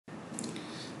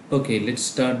Okay, let's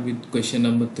start with question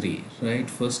number 3. Right,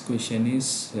 first question is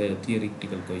a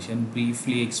theoretical question.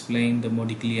 Briefly explain the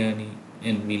Modigliani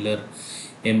and Miller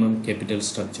capital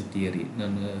structure theory.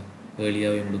 நான்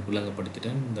earlier உங்களுக்கு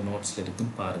விளங்கப்படுத்திட்டேன். இந்த நோட்ஸ்ல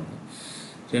இருக்கும் பாருங்க.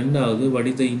 ரெண்டாவது, what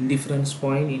is the indifference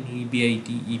point in EBIT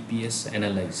EPS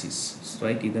analysis?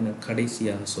 Right, இதை நான்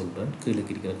கடைசியாக சொல்றேன். கீழே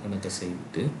இருக்கிற கணக்கை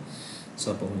செய்துட்டு ஸோ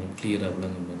அப்போ கொஞ்சம் கிளியராக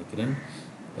விளங்கணும்னு நினைக்கிறேன்.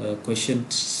 கொஷின்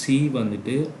சி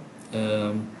வந்துட்டு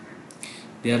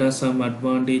there are some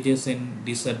advantages and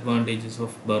disadvantages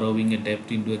of borrowing a debt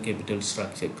into a capital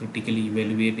structure. Critically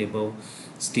evaluate above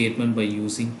statement by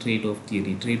using trade-off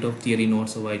theory. Trade-off theory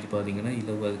notes வாய்ச்சி பார்த்தீங்கன்னா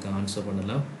இல்லை அதுக்கு ஆன்சர்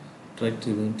பண்ணலாம். ரைட்,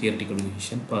 இது தியரிட்டிக்கல்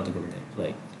கொஷின் பார்த்துக்கொள்ளுங்க.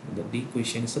 Right, இந்த D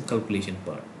question is a calculation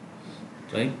part.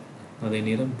 Right, அதே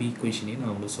நேரம் B கொஷினையும்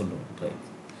நான் உங்களுக்கு சொல்லுவேன். ரைட்,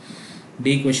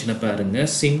 டி கொஷினை பாருங்க.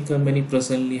 Sim company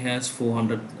presently has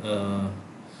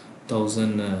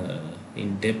 400,000 in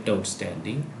debt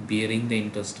outstanding bearing the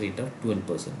interest rate of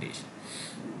 12%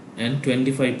 and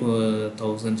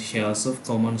 25,000 shares of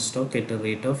common stock at a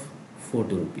rate of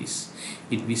 40 rupees.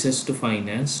 It wishes to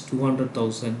finance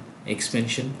 200,000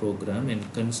 expansion program and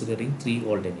considering 3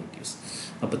 alternatives.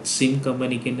 அப்போ sim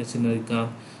கம்பெனிக்கு என்ன சின்னதுக்கா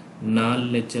 4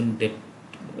 லட்சம்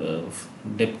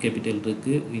டெப்ட் capital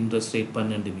இருக்குது, interest rate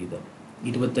 12%,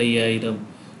 25,000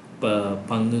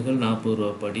 பங்குகள் 40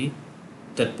 ரூபா படி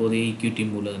தற்போதைய equity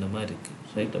மூலதனமாக இருக்குது.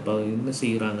 ரைட், அப்போ என்ன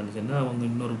செய்கிறாங்கன்னு சொன்னால் அவங்க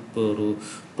இன்னொரு ஒரு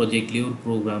ப்ராஜெக்ட்லேயே ஒரு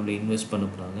ப்ரோக்ராமில் இன்வெஸ்ட் பண்ண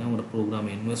போகிறாங்க. அவங்களோட ப்ரோக்ராமை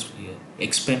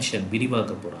எக்ஸ்பென்ஷன்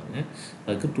விரிவாக்க போகிறாங்க.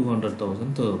 அதுக்கு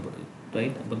 200,000 தேவைப்படுது.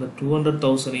 ரைட், அப்போ இந்த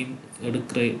 200,000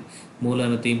 எடுக்கிற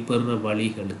மூலதனத்தையும் பெறுற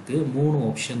வழிகளுக்கு 3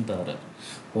 ஆப்ஷன் தரார்.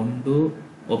 ஒன்று,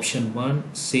 option 1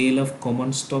 sale of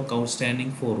common stock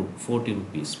outstanding 40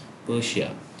 rupees per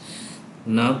share,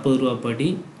 40 ரூபா படி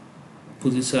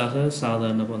புதுசாக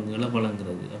சாதாரண பங்குகளை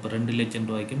வழங்குறது. அப்போ 2 லட்சம்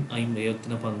ரூபாய்க்கும்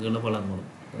 50 பங்குகளை வழங்கணும்.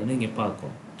 அதை நீங்கள்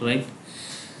பார்க்கணும். Right,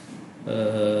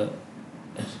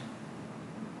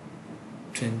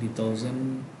 20,000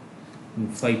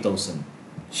 5,000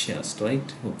 shares.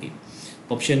 Right, okay.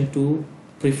 Option 2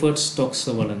 preferred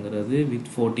ஸ்டாக்ஸை வழங்குறது with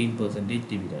 14%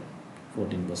 dividend,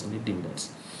 14% dividends.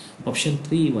 Option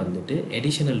 3 வந்துட்டு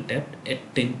additional dept at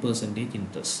 10%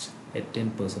 interest, at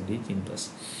 10%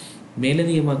 interest.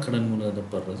 மேலதிகமாக கடன்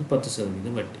மூலதனப்படுறது 10%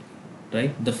 வட்டி.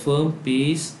 Right, the firm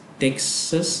base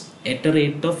Texas Ed a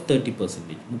rate of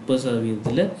 30%,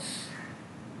 30%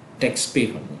 டெக்ஸ் பே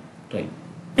பண்ணும். Right,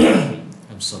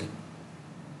 I'm sorry.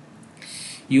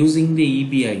 Using the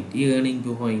EBIT, earning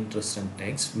before interest and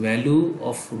tax, value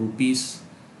of rupees,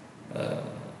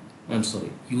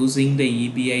 using the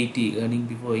EBIT, earning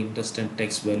before interest and tax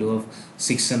value of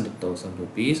 600,000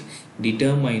 rupees,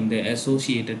 determine the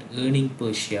associated earning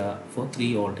per share for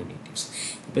 3 alternatives.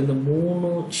 இப்போ இந்த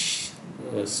 3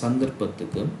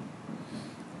 சந்தர்ப்பத்துக்கு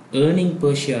earning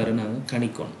per share நாங்கள்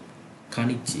கணிக்கணும்.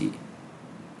 கணிச்சு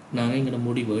நாங்கள் எங்களோட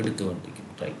முடிவு எடுக்க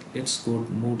வேண்டியிருக்கோம். Right, let's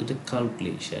move to the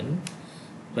calculation.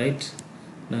 Right,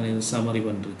 நான் இதை சம்மரி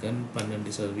பண்ணிருக்கேன்.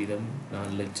 12%,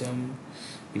 4 லட்சம்,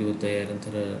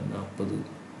 25,000 40,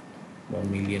 1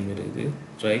 million வருது.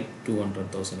 Right,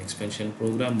 200,000 எக்ஸ்பென்ஷன்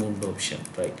program, 3 option.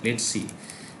 Right, let's see.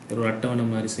 ஒரு அட்டவணை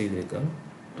மாதிரி செய்திருக்கேன்.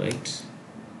 Right,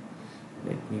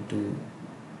 let me to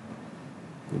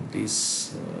put this.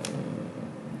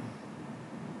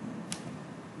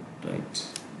 Right,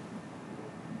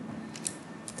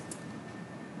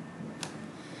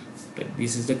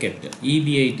 this is the capital.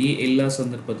 EBIT எல்லா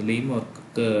சந்தர்ப்பத்திலையும்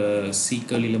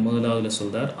சீக்களில் முதலாவதுல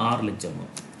சொல்றார் 6 லட்சம்.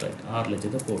 ரைட், 6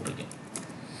 லட்சத்தை போட்டிருக்கேன்.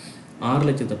 6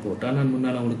 லட்சத்தை போட்டால் நான்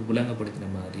முன்னால் உங்களுக்கு விளங்கப்படுத்தின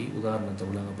மாதிரி, உதாரணத்தை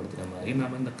விளங்கப்படுத்தின மாதிரி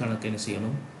நாம் இந்த கணக்கு என்ன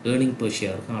செய்யணும், ஏர்னிங் per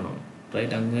share காணணும்.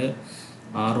 ரைட், அங்கே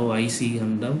ROIC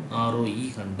கண்டம், ROE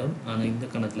கண்டம். ஆனால் இந்த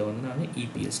கணக்கில் வந்து நாங்கள்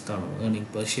EPS காணணும், ஏர்னிங்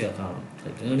per share காணணும்.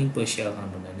 ரைட், ஏர்னிங் per share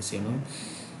காணணும் என்ன செய்யணும்.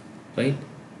 ரைட்,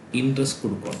 இன்ட்ரெஸ்ட்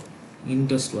கொடுக்கணும்.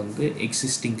 இன்ட்ரெஸ்ட் வந்து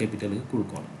எக்ஸிஸ்டிங் கேபிட்டலுக்கு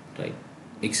கொடுக்கணும். ரைட்,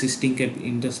 எக்ஸிஸ்டிங்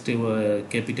இன்ட்ரெஸ்ட்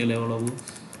கேபிட்டல் எவ்வளவு,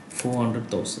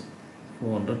 400,000,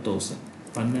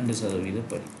 12%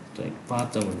 படி. ரைட்,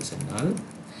 பார்த்தோம்னு சொன்னால்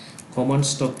காமன்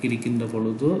ஸ்டாக் இருக்கின்ற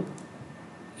பொழுது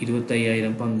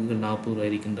 25,000 பங்குகள் 40 ரூபா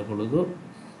இருக்கின்ற பொழுது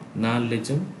 4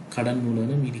 லட்சம் கடன்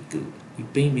மூலதனம் இருக்குது,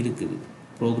 இப்பயும் இருக்குது,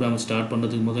 ப்ரோக்ராம் ஸ்டார்ட்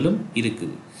பண்ணுறதுக்கு முதலும்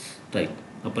இருக்குது. ரைட்,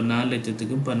 அப்போ 4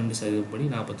 லட்சத்துக்கும் 12% படி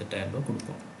 48,000 ரூபா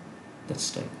கொடுப்போம்.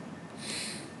 That's right.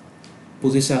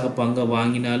 புதுசாக பங்கை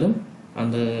வாங்கினாலும்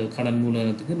அந்த கடன்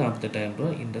மூலதனத்துக்கு 48,000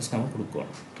 ரூபா இன்ட்ரெஸ்ட் நம்ம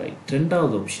கொடுக்கணும். ரைட்,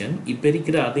 2வது ஆப்ஷன், இப்போ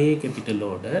இருக்கிற அதே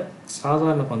கேபிட்டலோட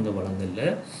சாதாரண பங்கு வழங்கல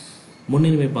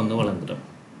முன்னுரிமை பங்கை வழங்குறோம்.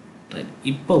 ரைட்,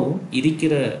 இப்போவும்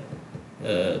இருக்கிற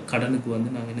கடனுக்கு வந்து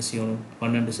நாங்கள் என்ன செய்யணும்,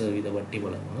 12% வட்டி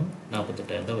வழங்கணும்,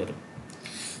 48,000 ரூபா வரும்.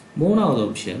 3வது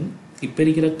ஆப்ஷன், இப்போ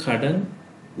இருக்கிற கடன்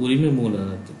உரிமை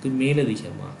மூலதனத்துக்கு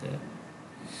மேலதிகமாக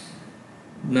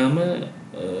நாம்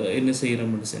என்ன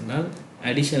செய்கிறோம்னு சொன்னால்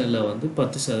அடிஷனலாக வந்து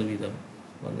 10%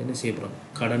 வந்து என்ன செய்ய போகிறோம்,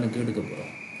 கடனுக்கு எடுக்க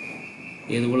போகிறோம்.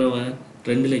 இது போல்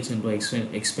 2 லட்சம் ரூபாய்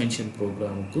எக்ஸ்பென்ஷன்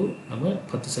ப்ரோக்ராமுக்கு நம்ம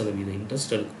 10%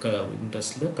 இன்ட்ரெஸ்ட்டில்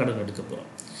கடன் எடுக்க போகிறோம்.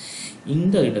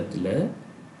 இந்த இடத்துல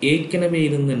ஏற்கனவே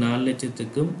இருந்த 4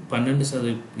 லட்சத்துக்கும்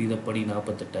 12% படி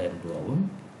 48,000 ரூபாவும்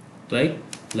ரைட்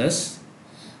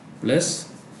ப்ளஸ்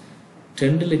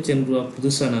 2 லட்சம் ரூபா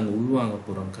புதுசாக நாங்கள் உள்வாங்க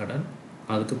போகிறோம் கடன்,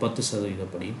 அதுக்கு 10%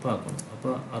 படியும் பார்க்கணும். அப்போ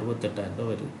 68,000 ரூபா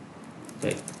வருது.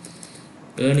 ரைட்,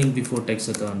 ஏர்னிங் பிஃபோர்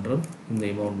டேக்ஸை காண்றோம், இந்த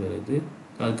அமௌண்ட் வருது.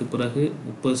 அதுக்கு பிறகு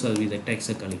 30%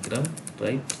 டேக்ஸை கழிக்கிறோம்.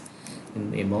 ரைட்,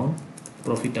 இந்த அமௌண்ட்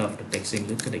ப்ராஃபிட் ஆஃப்டர் டேக்ஸ்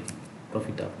எங்களுக்கு கிடைக்கும்.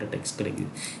 ப்ராஃபிட் ஆஃப்டர் டேக்ஸ் கிடைக்குது.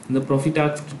 இந்த ப்ராஃபிட்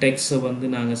ஆஃப்டர் டேக்ஸை வந்து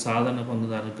நாங்கள் சாதாரண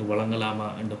பங்குதாரருக்கு வழங்கலாமா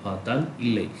என்று பார்த்தால்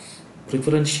இல்லை.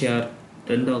 ப்ரிஃபரன்ஸ் ஷேர்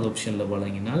 2வது ஆப்ஷனில்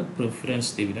வழங்கினால் ப்ரிஃபரன்ஸ்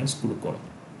டிவிடெண்ட்ஸ் கொடுக்கணும்.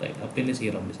 ரைட், அப்போ என்ன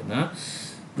செய்கிறோம் அப்படின்னு சொன்னால்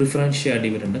ப்ரிஃபரன்ஸ் ஷேர்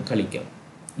டிவிடெண்டை கழிக்கும்.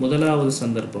 முதலாவது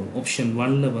சந்தர்ப்பம் ஆப்ஷன்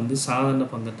 1ல் வந்து சாதாரண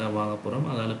பங்கை தான் வாங்க போகிறோம்,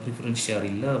 அதால் ப்ரிஃபரன்ஸ் ஷேர்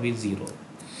இல்லை, அவை 0.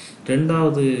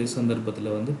 2வது சந்தர்ப்பத்தில்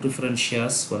வந்து ப்ரிஃபரன்ஸ்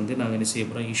ஷேர்ஸ் வந்து நாங்கள் என்ன செய்ய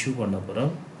போகிறோம், இஷ்யூ பண்ண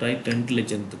போகிறோம். ரைட், 2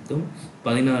 லட்சத்துக்கும்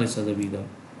 14%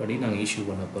 படி நாங்கள் இஷ்யூ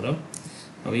பண்ண போகிறோம்,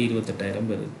 அவை 28,000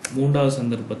 வருது. 3வது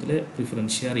சந்தர்ப்பத்தில்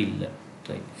ப்ரிஃபரன்ஸ் ஷேர் இல்லை.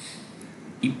 ரைட்,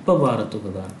 இப்போ வார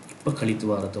தொகை தான், இப்போ கழித்து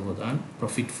வார தொகை தான்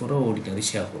profit for ordinary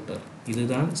share holder.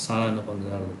 இதுதான் சாதாரண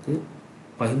பங்குதாரர்களுக்கு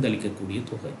பகிர்ந்தளிக்கக்கூடிய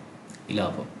தொகை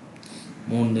இலாபம்.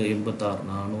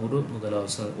 386,400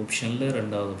 முதலாவது ஆப்ஷனில்,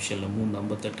 2வது ஆப்ஷனில்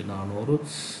 358,400,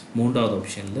 3வது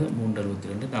ஆப்ஷனில்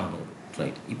 372,400.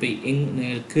 ரைட், இப்போ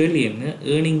கேள்வி என்ன,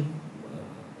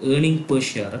 ஏர்னிங் per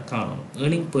ஷேரை காணணும்.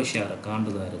 ஏர்னிங் per ஷேரை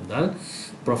காண்றதா இருந்தால்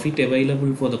profit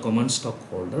available for the common stock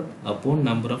holder upon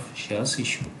number of shares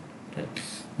issue. Right,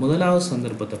 முதலாவது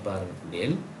சந்தர்ப்பத்தை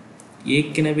பாருங்கள்.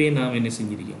 ஏற்கனவே நாம் என்ன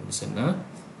செஞ்சிருக்கோம்னு சொன்னால்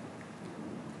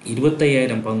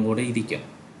 25,000 பங்கோடு இருக்கோம்.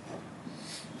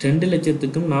 2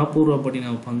 லட்சத்துக்கும் 40 ரூபா படி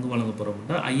நாம் பங்கு வழங்க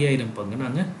போகிறோம்னா 5,000 பங்கு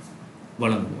நாங்கள்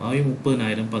வழங்குவோம். அவை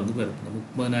 30,000 பங்கு வருது.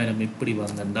 30,000 எப்படி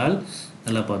வந்தால்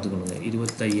நல்லா பார்த்துக்கணுங்க.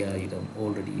 25,000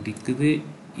 ஆல்ரெடி இருக்குது.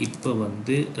 இப்போ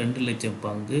வந்து 2 லட்சம்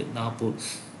பங்கு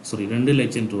 2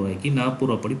 லட்சம் ரூபாய்க்கு 40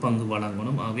 ரூபா படி பங்கு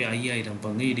வழங்கணும். அவை 5,000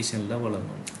 பங்கு எடிஷனில்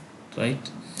வழங்கணும். ரைட்,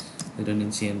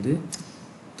 ரெண்டும் சேர்ந்து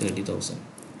 30,000.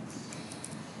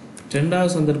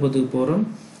 2வது சந்தர்ப்பத்துக்கு போகிறோம்.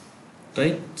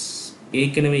 ரைட்,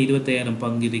 ஏற்கனவே 25,000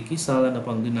 பங்கு இருக்கு, சாதாரண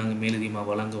பங்கு நாங்கள் மேலதிகமாக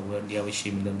வழங்க வேண்டிய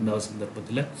அவசியம் இல்லை. 2வது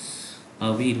சந்தர்ப்பத்தில்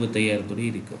அவை 25,000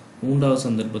 இருக்கு. 3வது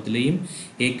சந்தர்ப்பத்திலையும்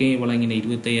ஏற்கனவே வழங்கின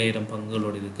 25,000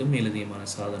 பங்குகளோடு இருக்கு, மேலதிகமான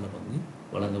சாதாரண பங்கு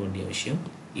வழங்க வேண்டிய அவசியம்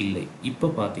இல்லை. இப்போ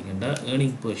பார்த்தீங்கன்னா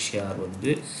ஏர்னிங் per ஷேர் வந்து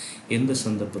எந்த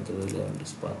சந்தர்ப்பத்தில்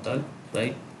பார்த்தால்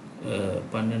ரைட்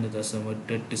 12.80,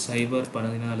 14.336,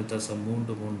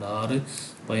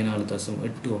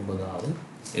 14.896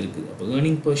 இருக்குது. அப்போ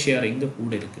ஏர்னிங் per ஷேர் எங்கே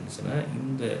கூட இருக்குன்னு சொன்னால்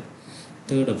இந்த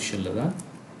 3rd ஆப்ஷனில் தான்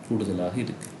கூடுதலாக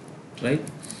இருக்குது. ரைட்,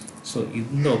 ஸோ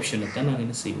இந்த ஆப்ஷனை தான் நாங்கள்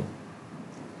என்ன செய்வோம்,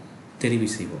 தெரிவு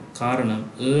செய்வோம். காரணம்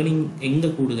ஏர்னிங் எங்கே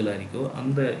கூடுதலாக இருக்கோ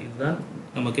அந்த இதுதான்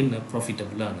நமக்கு என்ன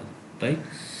ப்ராஃபிட்டபுளானது. ரைட்,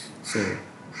 ஸோ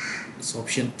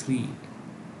ஆப்ஷன் 3,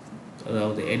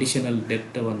 அதாவது அடிஷனல்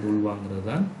டெப்டை வந்து உள்வாங்கிறது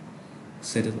தான்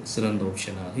சிறந்த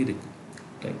ஆப்ஷனாக இருக்குது.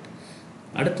 ரைட்,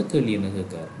 அடுத்த கேள்வி என்ன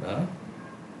கேட்காருன்னா,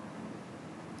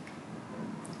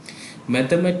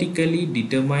 mathematically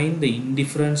determine the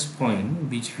indifference point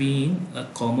between a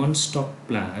common stock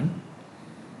plan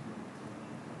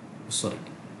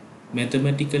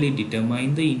mathematically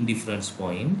determine the indifference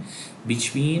point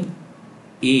between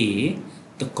A,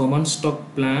 the common stock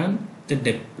plan, the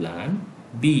debt plan,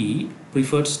 B,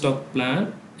 preferred stock plan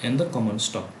and the common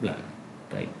stock plan.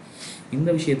 Right, இந்த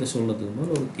விஷயத்தை சொல்றதுக்கு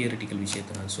முதல்ல ஒரு theoretical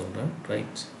விஷயத்தை நான் சொல்கிறேன்.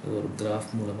 Right, இது ஒரு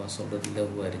கிராஃப் மூலமாக சொல்கிறது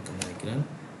இலகுவாக இருக்குன்னு நினைக்கிறேன்.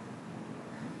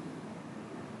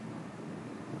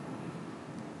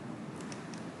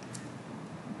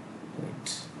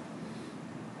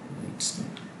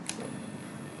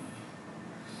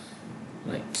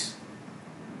 Right,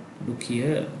 look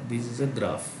here, this is a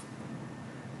graph.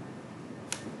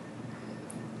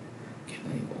 Can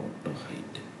I auto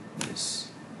hide? Yes.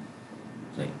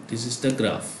 Right, this is the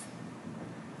graph.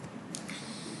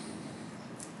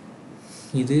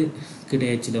 இது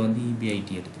கிடையாச்சில் வந்து EBIT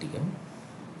எடுத்திருக்கோம்.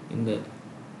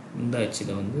 இந்த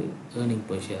ஆட்சியில் வந்து ஏர்னிங்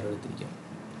per ஷேர் எடுத்திருக்கோம்.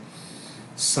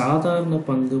 சாதாரண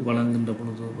பங்கு வழங்குகின்ற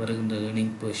பொழுது வருகின்ற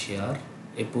ஏர்னிங் per ஷேர்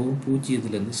எப்போவும்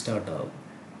 0லேருந்து ஸ்டார்ட் ஆகும்.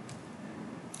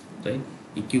 ரைட்,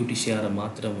 இக்யூட்டி ஷேரை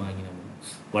மாத்திரம்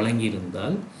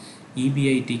வழங்கியிருந்தால்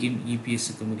EBITக்கும்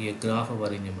EPSக்கும் உரிய கிராஃபை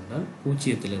வரைஞ்சோம்னால்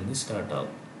 0லேருந்து ஸ்டார்ட்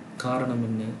ஆகும். காரணம்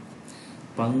என்ன,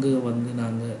 பங்கு வந்து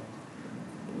நாங்கள்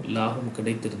லாபம்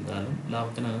கிடைத்திருந்தாலும்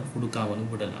லாபத்தை நாங்கள்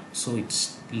கொடுக்காமலும் விடலாம். So it's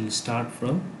will start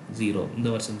from 0. இந்த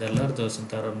வருஷம் தரலாம், அடுத்த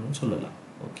வருஷம் தரணும்னு சொல்லலாம்.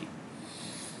 ஓகே,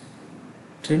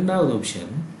 ரெண்டாவது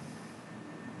ஆப்ஷன்,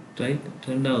 ரைட்,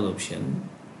 ரெண்டாவது ஆப்ஷன்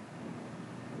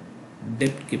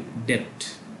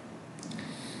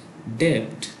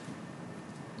டெப்ட்.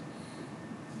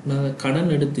 நாங்கள்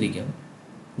கடன் எடுத்திருக்கோம்,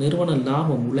 நிறுவனம்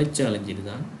லாபம் உழைச்சாலைஞ்சிட்டு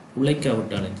தான்,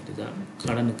 உழைக்காவிட்டாலைஞ்சிட்டு தான்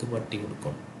கடனுக்கு வட்டி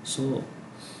கொடுக்கணும். ஸோ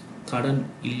கடன்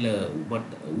இல்லை,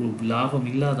 லாபம்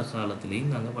இல்லாத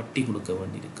காலத்திலேயும் நாங்கள் வட்டி கொடுக்க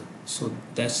வேண்டியிருக்கு. So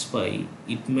that's why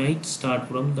it might start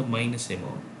from the minus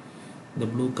amount, இந்த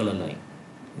ப்ளூ கலர் லைன்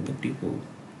எப்படி போகுது,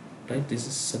 right? This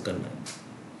is second line.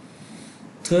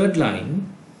 Third line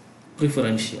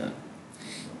ப்ரிஃபரன்ஷியர்.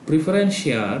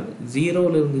 ப்ரிஃபரன்ஷியர்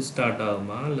ஜீரோவிலேருந்து start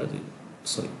ஆகுமா அல்லது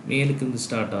மேலுக்கு இருந்து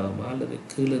ஸ்டார்ட் ஆகுமா அல்லது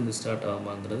கீழே இருந்து ஸ்டார்ட்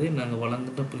ஆகுமாங்கிறது நாங்கள்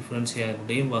வழங்குகிற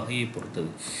ப்ரிஃபரன்ஷியருடைய வகையை பொறுத்தது.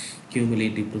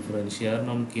 கியூமுலேட்டிவ் ப்ரிஃபரன்ஷியர்,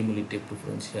 நான் கியூமுலேட்டிவ்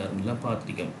ப்ரிஃபரன்ஷியர்லாம்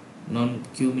பார்த்துருக்கோம். நான்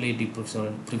கியூமுலேட்டிவ்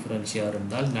ப்ரிஃபரன்ஷியர்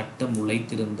இருந்தால் நட்டம்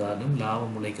உழைத்திருந்தாலும்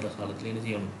லாபம் உழைக்கிற காலத்தில் என்ன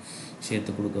செய்யணும்,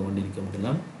 சேர்த்து கொடுக்க வேண்டியிருக்க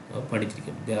அப்படிலாம்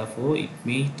படிச்சிருக்கோம். therefore it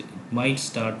might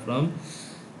start from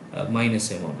minus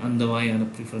amount. அந்த வகையான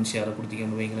ப்ரிஃபரன்ஷியரை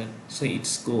கொடுத்தீங்கன்னு வைங்களேன். So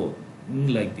it's go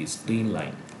like this green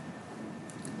line,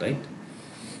 right?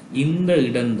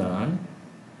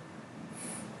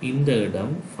 இந்த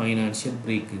இடம் ஃபைனான்ஷியல்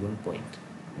பிரேக் ஈவன் பாயிண்ட்.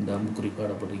 இந்த அம்பு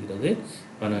குறிப்பாடப்படுகிறது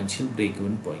financial break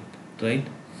even point, right?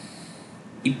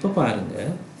 இப்போ பாருங்க,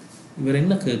 இவர்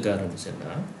என்ன கேட்க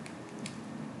ஆரம்பிச்சேன்னா,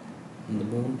 இந்த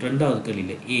ரெண்டாவது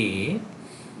கேள்வியில் ஏ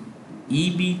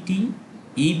இபிடி,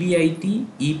 இபிஐடி,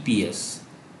 இபிஎஸ்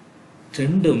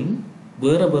ரெண்டும்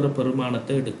வேற வேற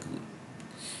பெருமானத்தை எடுக்குது.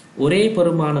 ஒரே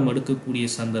பெருமானம் எடுக்கக்கூடிய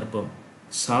சந்தர்ப்பம்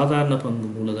சாதாரண பங்கு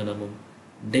மூலதனமும்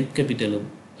டெட் கேபிட்டலும்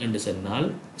என்று சொன்னால்,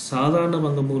 சாதாரண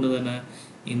பங்கு மூலதன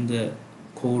இந்த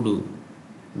கோடு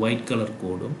ஒயிட் கலர்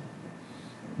கோடும்,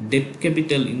 டெட்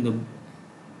கேபிட்டல்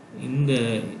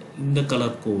இந்த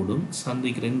கலர் கோடும்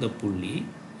சந்திக்கிற இந்த புள்ளி,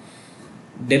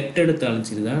 டெப்ட் எடுத்தாலும்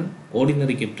சரிதான்,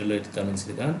 ஆர்டினரி கேபிட்டல் எடுத்தாலும்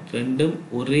சரிதான், ரெண்டும்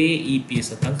ஒரே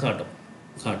இபிஎஸ்ஸை தான்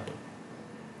காட்டும்.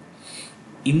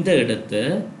 இந்த இடத்த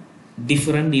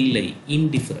டிஃபரண்ட் இல்லை,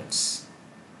 இன்டிஃபரன்ஸ்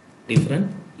டிஃபரண்ட்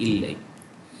இல்லை.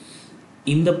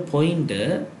 இந்த பாயிண்ட்டை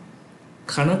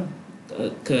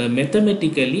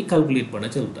மெத்தமெட்டிக்கலி கால்குலேட் பண்ண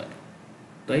சொல்கிறார்,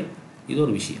 ரைட்? இது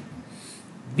ஒரு விஷயம்.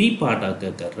 பி பார்ட்டாக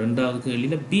கேட்கார், ரெண்டாவது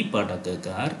கேள்வியில் பி பார்ட்டாக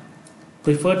கேட்கார்.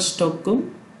 Preferred ஸ்டாக்கும்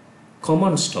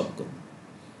common ஸ்டாக்கும்,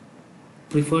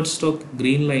 preferred stock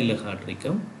green லைனில்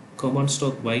காட்டிருக்கோம், காமன்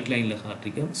ஸ்டாக் ஒயிட் லைனில்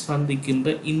காட்டிருக்கோம்.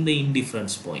 சந்திக்கின்ற இந்த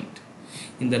இன்டிஃபரன்ஸ் பாயிண்ட்,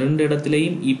 இந்த ரெண்டு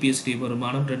இடத்துலையும் இபிஎஸ்டி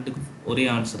வருமானம் ரெண்டுக்கும் ஒரே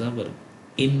ஆன்சர் தான் வரும்.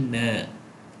 என்ன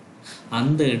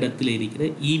அந்த இடத்துல இருக்கிற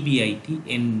இபிஐடி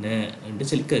என்ன என்று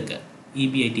சொல்லி கேட்க,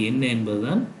 இபிஐடி என்ன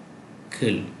என்பதுதான்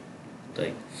கேள்வி,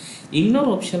 ரைட்? இன்னொரு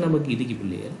ஆப்ஷன் நமக்கு இதுக்கு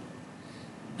பிள்ளைகள்,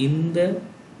 இந்த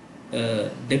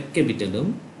டெட்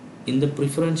கேபிட்டலும் இந்த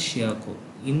ப்ரிஃபரன்ஷியாக்கும்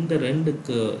இந்த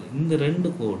ரெண்டு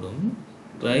கோடும்,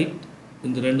 ரைட்?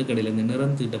 இந்த ரெண்டு கடையில் இந்த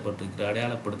நிறந்தீட்டப்பட்டிருக்கிற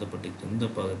அடையாளப்படுத்தப்பட்டிருக்கிற இந்த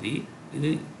பகுதி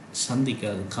இது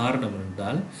சந்திக்காது. காரணம்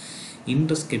என்றால்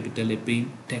இன்ட்ரெஸ்ட் கேபிட்டல்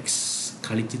எப்பயும் டேக்ஸ்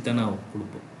கழிச்சு தான் நான்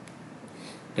கொடுப்போம்,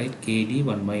 ரைட்? KD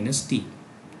 1 - T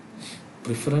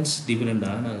ப்ரிஃபரன்ஸ்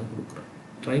டிவிடெண்டாக நாங்கள் கொடுக்குறோம்,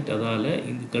 ரைட்? அதால்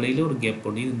இந்த கடையில் ஒரு கேப்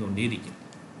பண்ணி இருந்து கொண்டே இருக்கும்,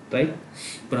 ரைட்?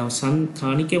 இப்போ நம்ம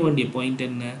காணிக்க வேண்டிய பாயிண்ட்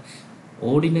என்ன,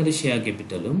 ஆர்டினரி ஷேர்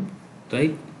கேபிட்டலும்,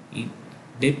 ரைட்,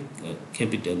 டெட்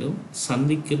கேபிட்டலும்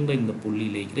சந்திக்கின்ற இந்த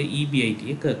புள்ளியில் இருக்கிற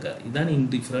இபிஐடியை கேட்கார். இதுதான்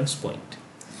இன்டிஃபரன்ஸ் பாயிண்ட்.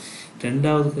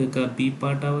 ரெண்டாவது கேட்கார் பி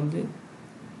பார்ட்டாக வந்து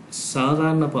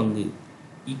சாதாரண பங்கு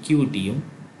இக்யூட்டியும்,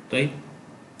 ரைட்,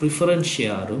 ப்ரிஃபரன்ஸ்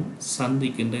ஷேரும்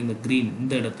சந்திக்கின்ற இந்த க்ரீன்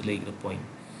இந்த இடத்துல இருக்கிற பாயிண்ட்,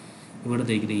 இவ்வளோ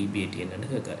இருக்கிற இபிஐடி என்னன்னு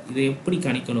கேட்கார். இதை எப்படி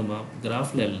கணிக்கணுமா,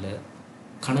 கிராஃபில் இல்லை,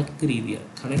 கணக்கு ரீதியாக,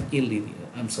 கணக்கியல்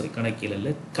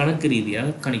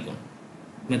ரீதியாக கணிக்கணும்,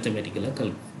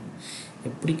 மேத்தமெட்டிக்கலாக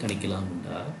எப்படி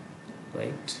கணிக்கலாம்டா,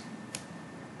 ரைட்?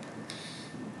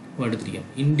 எடுத்துருக்கேன்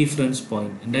இன்டிஃபரன்ஸ்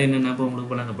பாயிண்ட் என்னென்னா இப்போ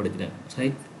உங்களுக்கு விளங்கப்படுத்துகிறேன்,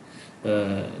 ரைட்?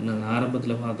 நான்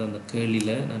ஆரம்பத்தில் பார்த்த அந்த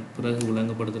கேள்வியில் நான் பிறகு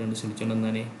விளங்கப்படுத்துகிறேன்னு சொல்லி சொன்னேன்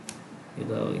தானே.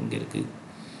 ஏதாவது இங்கே இருக்குது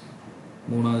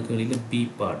மூணாவது கேள்வியில் பி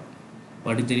பார்ட்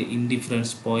படித்த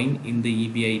இன்டிஃபரன்ஸ் பாயிண்ட் இந்த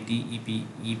இபிஐடி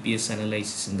இபிஎஸ்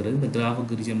அனலைசிஸ்ங்கிறது இந்த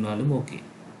கிராஃபுக்கு ரீஜன்னாலும் ஓகே,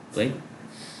 ரைட்?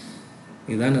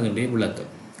 இதுதான் அதனுடைய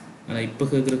விளக்கம். ஆனால் இப்போ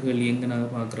கேட்குற கேள்வி எங்கே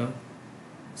நாங்கள் பார்க்குறோம்,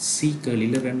 சி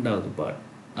கேள்வியில் ரெண்டாவது பார்ட்.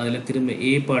 அதில் திரும்ப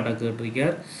ஏ பார்ட்டாக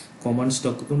கேட்டிருக்கார், காமன்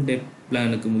ஸ்டாக்குக்கும் டெட்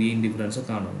பிளானுக்கும் உரிய இன்டிஃபரன்ஸை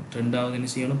காணணும். ரெண்டாவது என்ன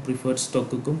செய்யணும், ப்ரிஃபர்ட்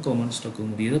ஸ்டாக்குக்கும் காமன்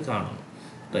ஸ்டாக்குக்கும் உரியதை காணணும்,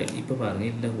 ரைட்? இப்போ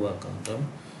பாருங்கள் இல்லை காண்றோம்,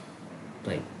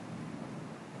 ரைட்?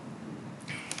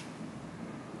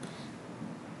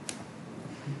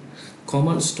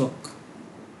 காமன் ஸ்டாக்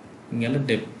இங்கே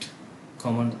டெப்ட்,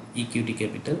 common equity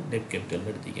capital debt capital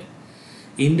எடுத்தீங்க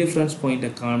indifference point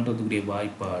காண்றதுக்குரிய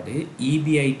வாய்ப்பாடு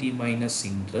EBIT minus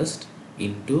interest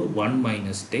into 1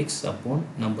 minus tax upon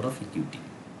number of equity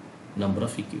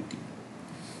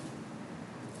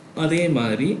அதே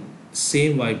மாதிரி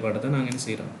சேம் வாய்ப்பாடை தான் நாங்கள் என்ன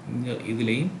செய்கிறோம் இங்கே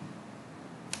இதுலேயும்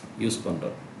யூஸ்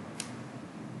பண்ணுறோம்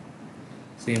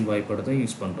சேம் வாய்ப்பாடை தான்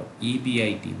யூஸ் பண்ணுறோம்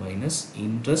EBIT minus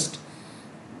interest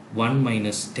 1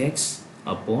 minus tax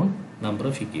upon number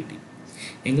of equity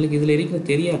எங்களுக்கு இதில் இருக்கிற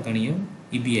தெரியா கணியம்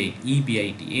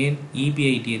EBIT ஏன்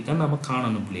EBIT தான் நம்ம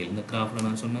காணணும் பிள்ளைகள் இந்த கிராஃபில்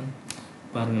நான் சொன்னேன்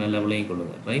பாருங்கள் நல்லா விளைய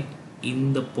கொள்ளுங்க ரைட்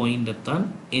இந்த பாயிண்டை தான்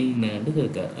என்னன்னு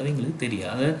கேட்கார் அது எங்களுக்கு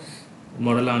தெரியாது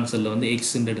மாடல் ஆன்சரில் வந்து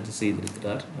எக்ஸ்ன்னு எடுத்து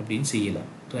செய்திருக்கிறார் அப்படின்னு செய்யலாம்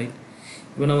ரைட்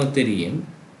இப்போ நமக்கு தெரியும்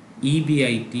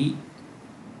EBIT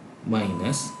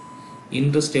மைனஸ்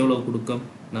இன்ட்ரெஸ்ட் எவ்வளோ கொடுக்கும்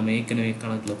நம்ம ஏற்கனவே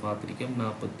கணக்கில் பார்த்துருக்கோம்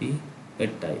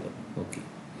 48,000 ஓகே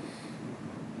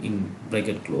இன்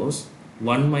bracket close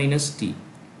 1 minus T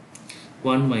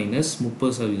 1 minus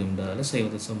 30%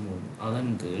 சைவதசம் 3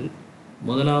 அதன் கீழ்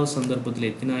முதலாவது சந்தர்ப்பத்தில்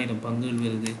எத்தனை ஆயிரம் பங்குகள்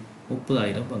வருது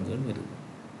 30,000 பங்குகள் வருது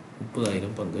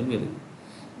 30,000 பங்குகள் வருது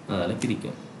அதால்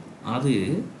பிரிக்கும் அது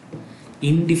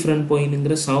இன்டிஃப்ரெண்ட்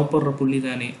பாயிண்ட்ங்கிற சாப்பிட்ற புள்ளி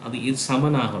தானே அது இது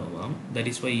சமனாகணுமாம் that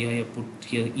is why I put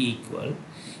here equal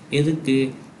எதுக்கு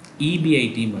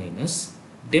EBIT மைனஸ்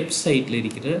டெப் சைட்டில்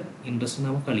இருக்கிற இன்ட்ரெஸ்ட்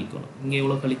நாம் கழிக்கணும் இங்கே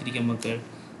எவ்வளோ கழிச்சிருக்க மக்கள்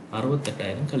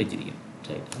 68,000 கழிச்சிருக்கோம்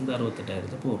ரைட் அந்த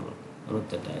 68,000 போடுறோம்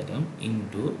 68,000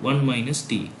 இன்ட்டு 1 மைனஸ்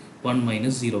T 1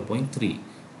 மைனஸ் 0.3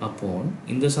 அப்போ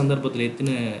இந்த சந்தர்ப்பத்தில்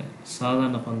எத்தனை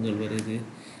சாதாரண பங்குகள் வருது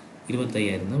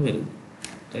 25,000 தான் வருது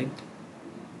ரைட்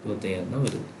 25,000 தான்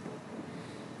வருது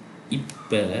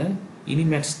இப்போ இனி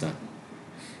மேட்ச் தான்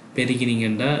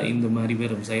பெருக்கிறீங்கன்னா இந்த மாதிரி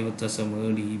வரும்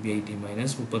 0.7 EBIT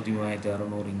minus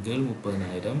 33,600 இன்கள்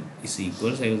 30,000 is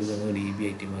equal 0.7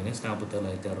 EBIT minus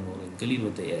 47,600 இன்கள்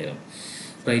 25,000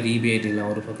 right EBIT எல்லாம்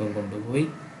ஒரு பக்கம் கொண்டு போய்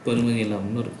பெருமதி எல்லாம்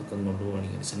இன்னொரு பக்கம் கொண்டு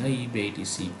போனீங்கன்னா EBIT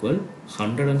இஸ் ஈக்குவல்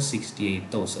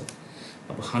 168,000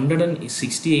 அப்போ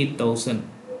 168,000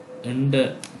 என்ற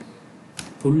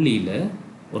புள்ளியில்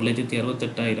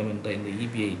 1,68,000 என்ற இந்த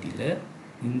EBITயில்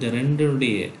இந்த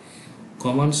ரெண்டுடைய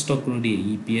காமன் ஸ்டாக்குடைய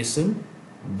EPSம்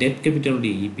டெட்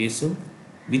கேபிட்டலுடைய EPSம்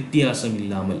வித்தியாசம்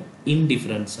இல்லாமல்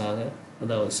இன்டிஃபரன்ஸாக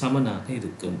அதாவது சமனாக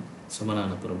இருக்கும்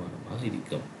சமனான பிரமாணமாக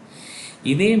இருக்கும்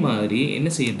இதே மாதிரி என்ன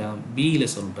செய்யலாம்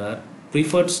பியில் சொல்கிறார்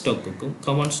ப்ரிஃபர்ட் ஸ்டாக்குக்கும்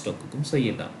காமன் ஸ்டாக்குக்கும்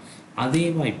செய்யலாம் அதே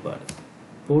வாய்ப்பாடு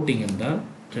போட்டிங்கன்னா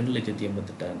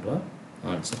 2,88,000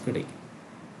 ஆன்சர் கிடைக்கும்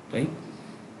right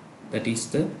that is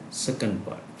the second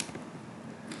part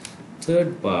third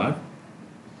part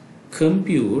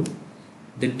compute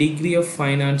the degree of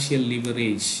financial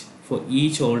leverage for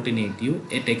each alternative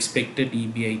at expected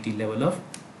EBIT level of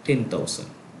 10,000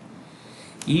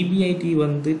 EBIT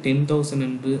வந்து 10,000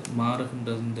 என்று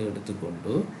மாறுகின்றது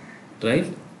எடுத்துக்கொண்டு right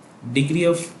degree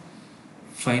of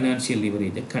financial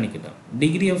leverage கணிக்கலாம்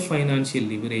degree of financial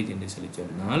leverage என்று சொல்லி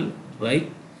சொன்னால் right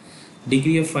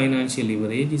degree of financial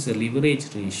leverage is a leverage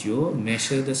ratio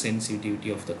measure the sensitivity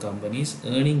of the company's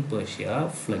earning per share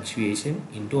fluctuation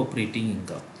into operating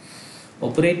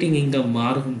income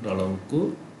மாறுகின்ற அளவுக்கு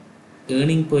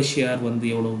earning per share வந்து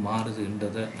எவ்வளவு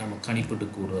மாறுதுன்றதை நம்ம கணிப்பிட்டு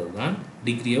கூறுறது தான்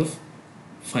degree of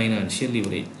financial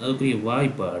leverage அதுக்குரிய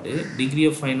வாய்ப்பாடு degree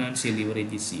of financial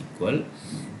leverage is equal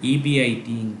EBIT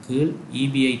கீழ்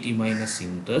EBIT minus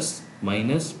interest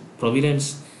minus providence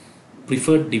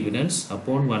preferred dividends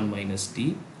upon 1 minus T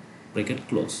bracket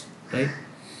close right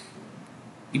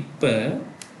இப்போ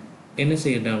என்ன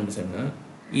செய்யலாம்னு சொன்னால்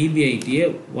EBITயை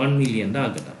 1 மில்லியன்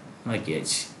ஆகலாம்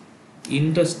ஆக்கியாச்சு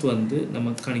இன்ட்ரெஸ்ட் வந்து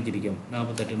நம்ம கணிச்சிருக்கோம்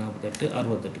 48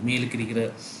 68 மேலுக்கு இருக்கிற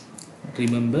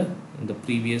ரிமெம்பர் இந்த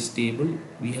previous table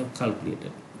we have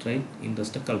calculated right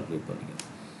இன்ட்ரெஸ்ட்டை calculate பண்ணிக்கணும்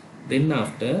தென்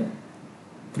ஆஃப்டர்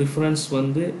ப்ரிஃபரன்ஸ்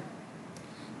வந்து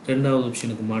ரெண்டாவது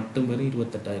ஆப்ஷனுக்கு மட்டும் வெறும்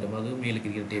 28,000 அது மேலுக்கு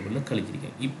இருக்கிற டேபிளில்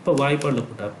கழிச்சிருக்கேன் இப்போ வாய்ப்பாடில்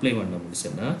போட்டு அப்ளை பண்ண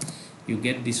முடிச்சுன்னா you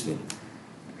get this value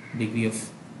degree of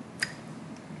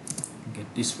get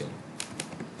this value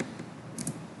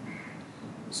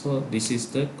so this is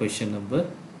the question number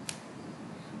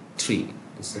 3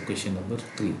 this is the question number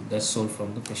 3 that's all from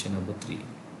the question number 3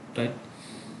 right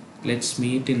let's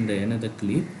meet in the another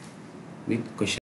clip with question